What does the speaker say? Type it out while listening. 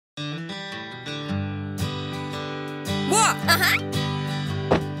Okay.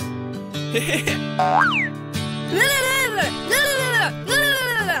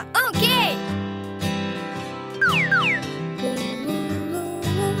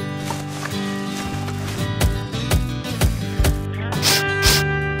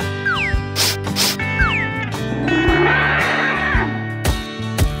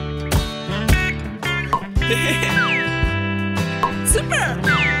 Super!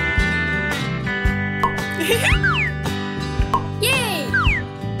 Yay!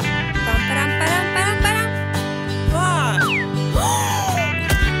 Pam param param param param. Wow!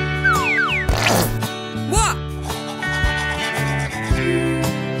 Wow!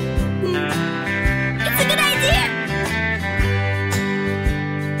 It's a good idea.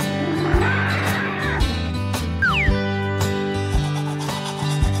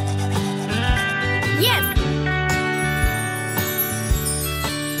 Yes.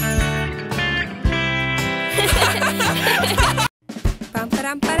 Pam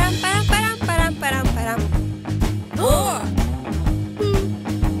param param param param param param param. Oh!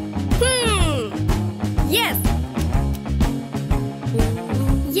 Yes.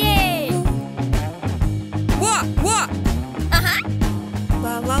 Yay. Wow! Wow!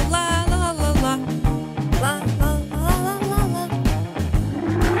 La la la la la la. La la la la la la.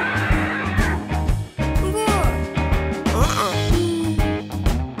 Whoa. Whoa.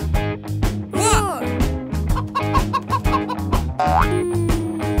 Wow!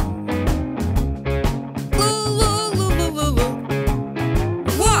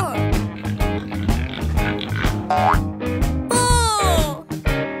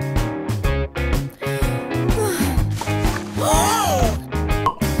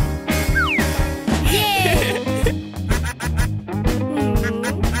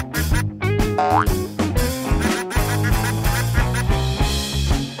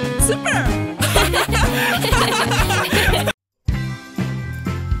 Super!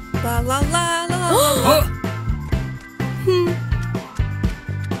 La la la la la. Oh!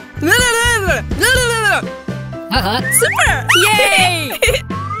 La la la la la la la. Super! Yay!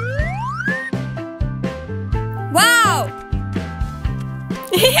 Wow!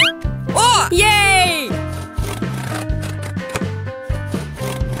 Oh! Yay!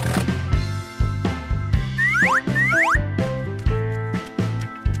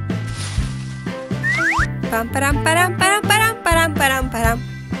 Pam param param param param param param param.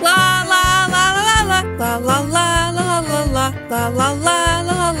 La la la la la la la la la la la la la la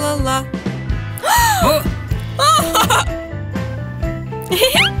la la la. Oh!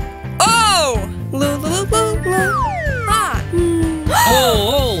 Oh! Lu lu lu lu. Ah.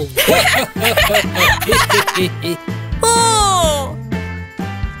 Oh! Oh.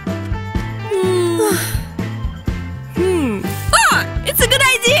 Ah! It's a good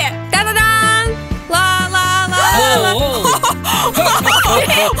idea! Da-da-dan! La la la la.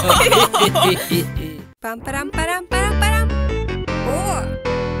 Pam param param param param. Oh.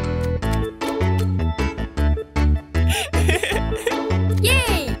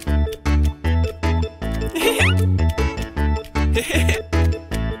 Yay!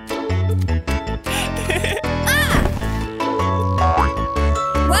 Ah!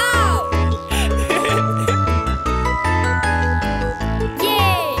 Wow!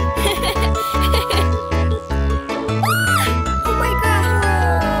 Yay! Oh my gosh!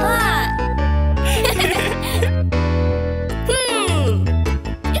 Ah!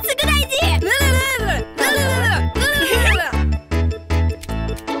 It's a good idea!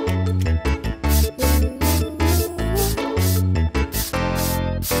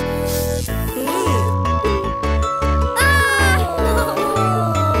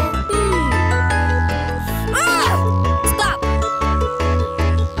 Stop!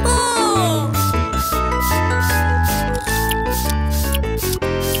 Oh!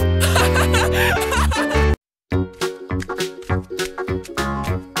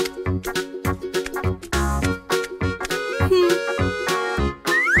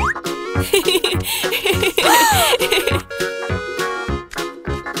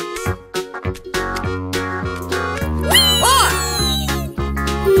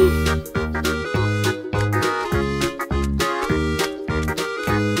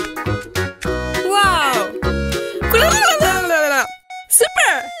 Wow!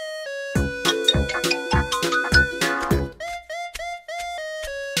 Super!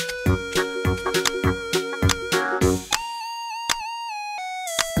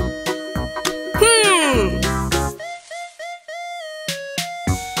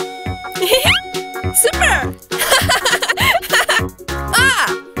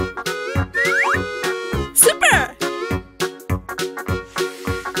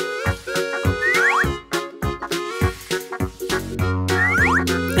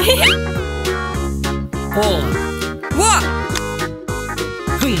 Oh. What?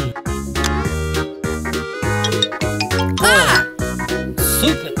 Hmm. Ah!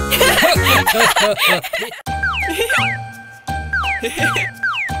 Super.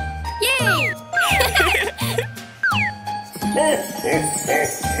 Yay!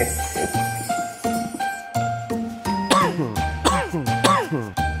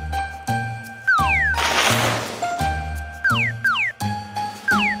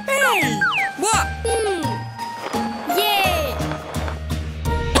 Hey! What? Yay!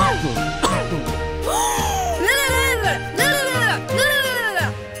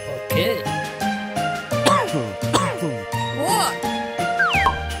 Okay.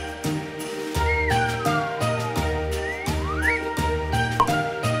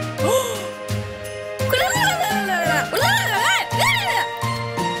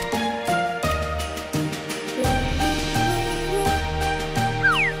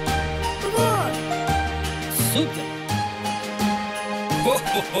 What? Super. Ho,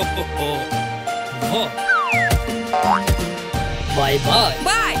 ho, ho, ho, ho. Ho. Bye bye.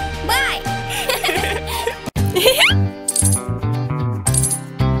 Bye! Bye!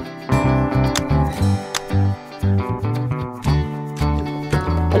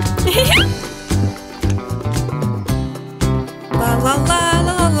 La la la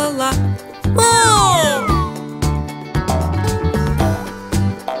la la la. Oh!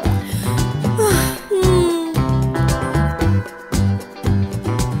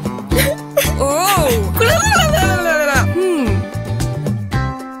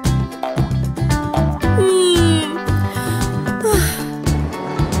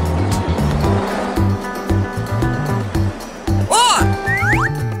 Oh!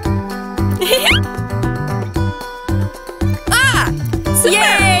 Ah! Super!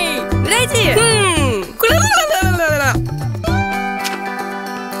 Yay! Ready?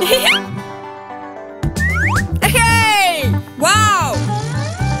 Hey! Wow!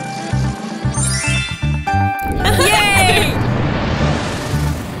 Yay!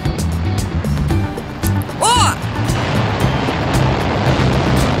 Oh!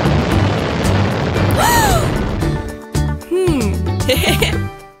 Yay!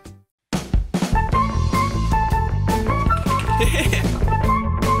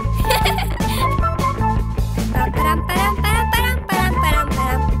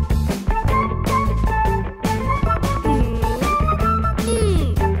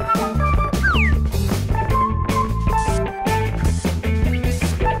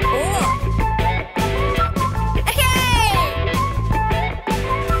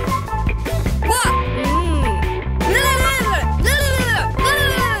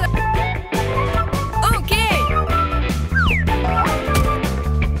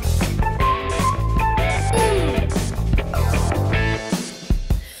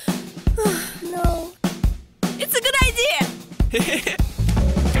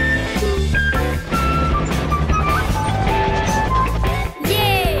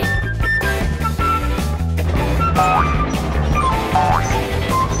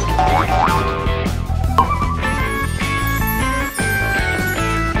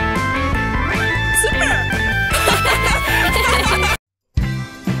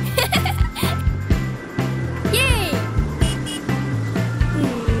 Yay!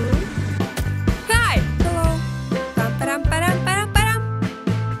 Hi! Hello! Pam-pam-pam-pam-pam.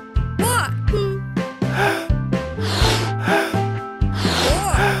 What?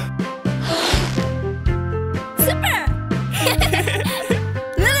 Super!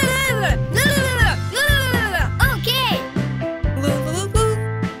 Okay!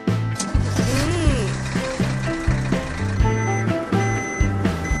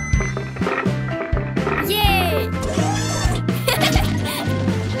 Yay!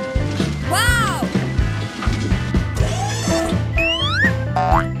 Wow!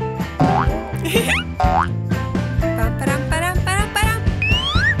 Pam-pam-pam-pam-pam.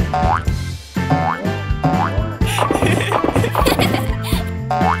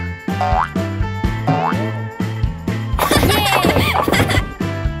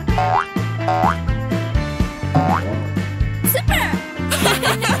 Super!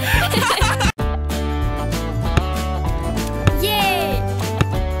 Yay!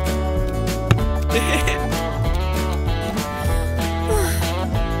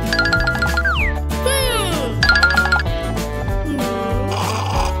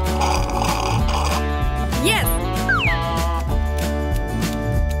 Yes!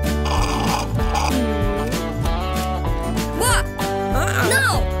 What? No!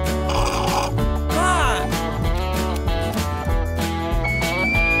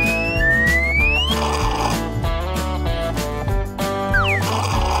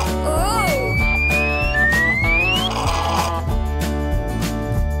 Oh!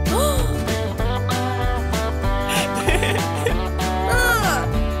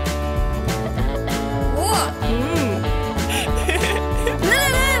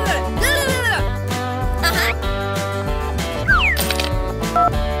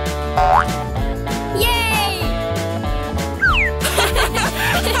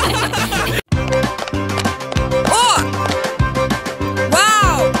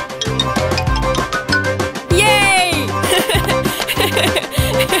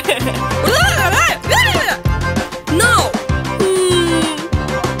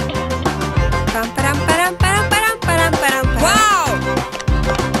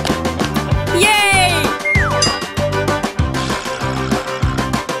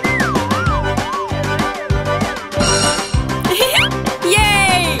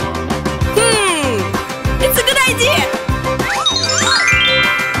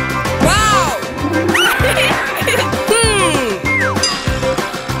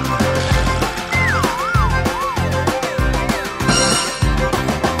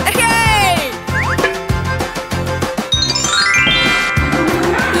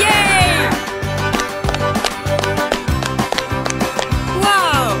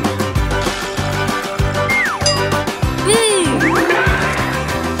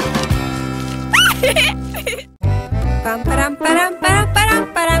 Pam param param param param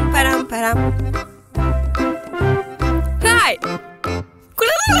param param param. Hi.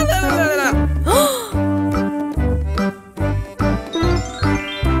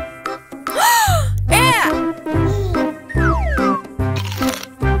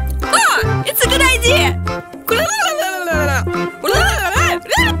 It's a good idea!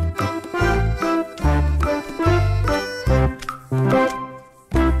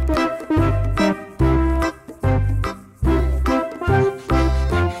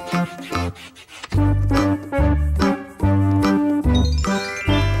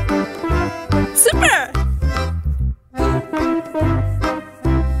 Super!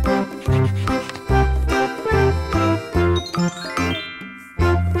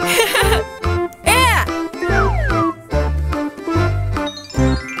 Yeah!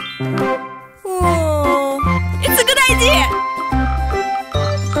 Oh, it's a good idea!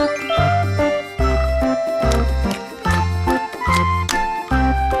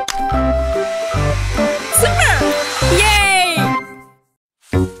 Super! Yay!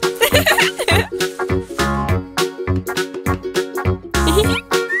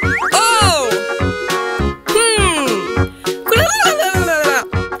 Oh!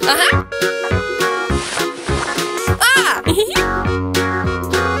 Uh-huh. Ah!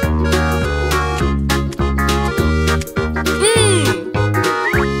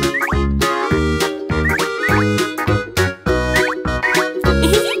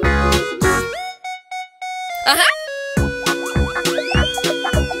 Uh-huh.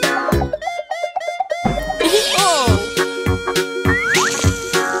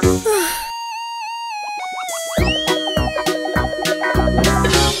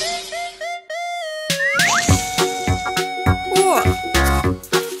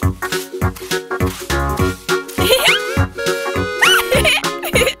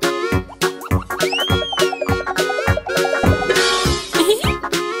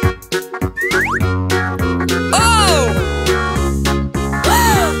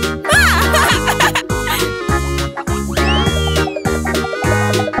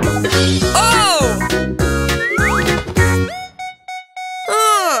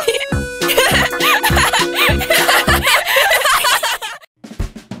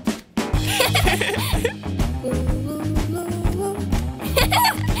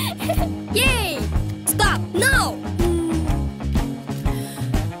 Yay! Stop! No!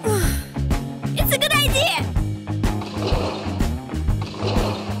 It's a good idea!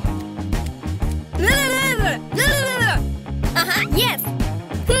 Uh-huh, yes!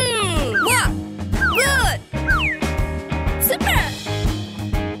 Wow! Good! Super!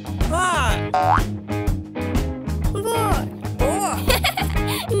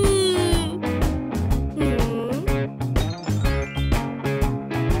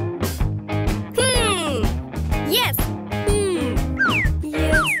 Good! Yes!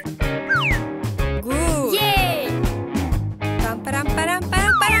 Yes! Good! Yay! Pam param param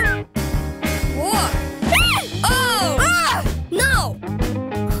param param. Whoa! Oh! Ah! No!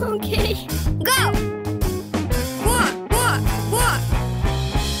 Okay. Go! Whoa! Whoa! Whoa!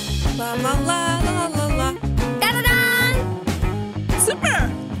 La la la la la la. Da-da-da! Super!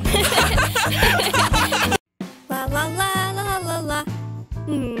 La la la la la la.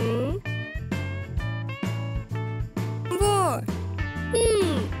 Whoa!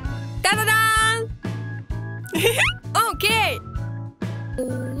 Da-da-da! Okay!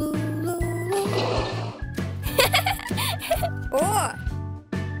 Oh!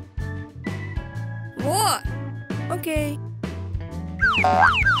 Whoa! Okay.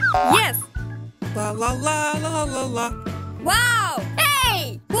 Yes! La la la la la la. Wow!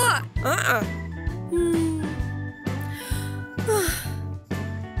 Hey! What?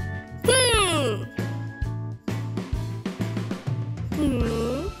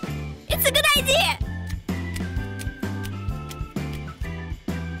 It's a good idea!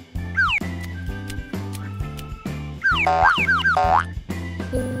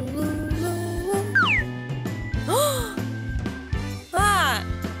 Ah!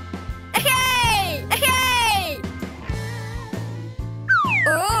 Hey! Hey!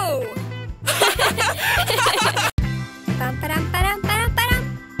 Oh! Pam param param param param.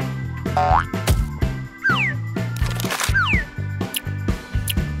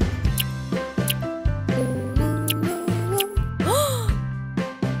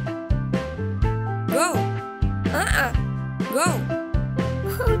 Go! Go!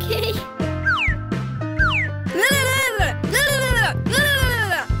 Okay.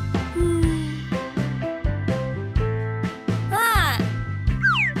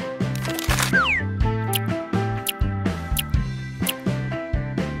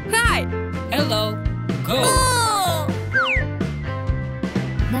 Hello. Go. Oh!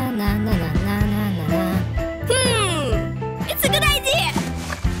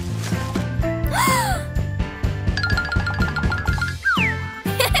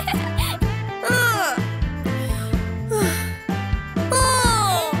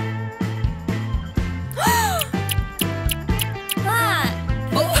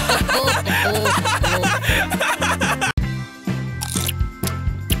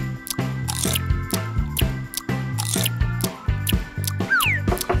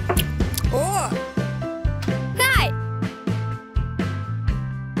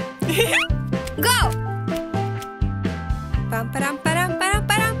 param, param,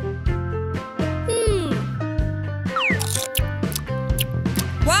 param.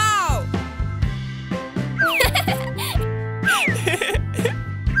 Wow!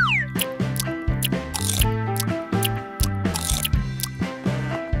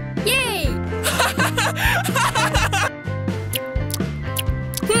 Yay!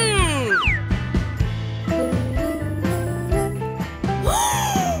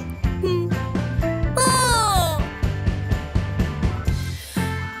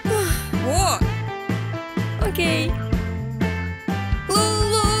 Whoa! Okay.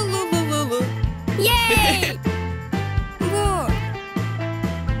 Yay! Whoa!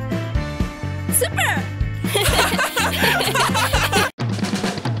 Super!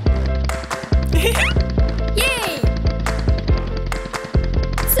 Yay!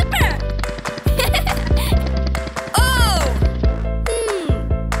 Super! Oh!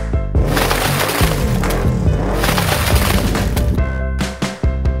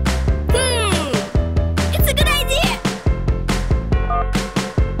 It's a good idea!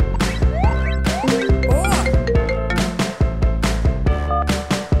 Oh!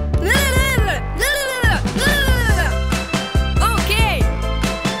 Okay!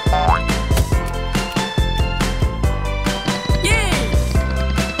 Yay!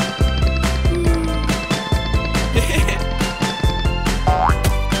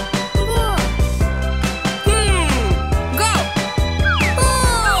 Go!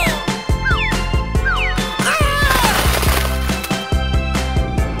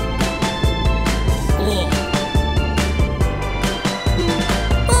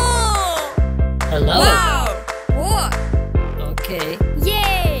 Oh. Hello. Wow! Whoa! Okay.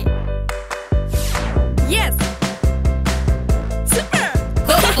 Yay! Yes! Super!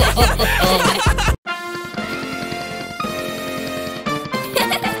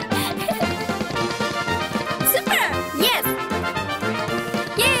 Super! Yes!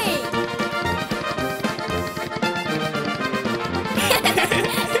 Yay!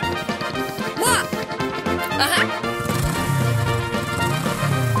 What? Uh-huh.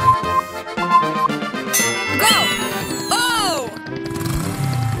 Go! Oh!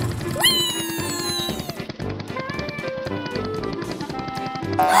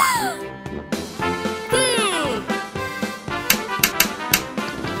 Oh!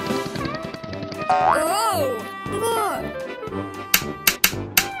 Whoa!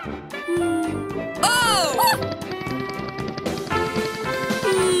 Oh! Whoa!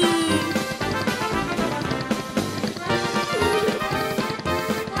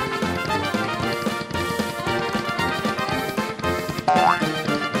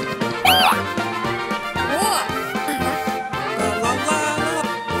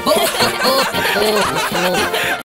 Oh.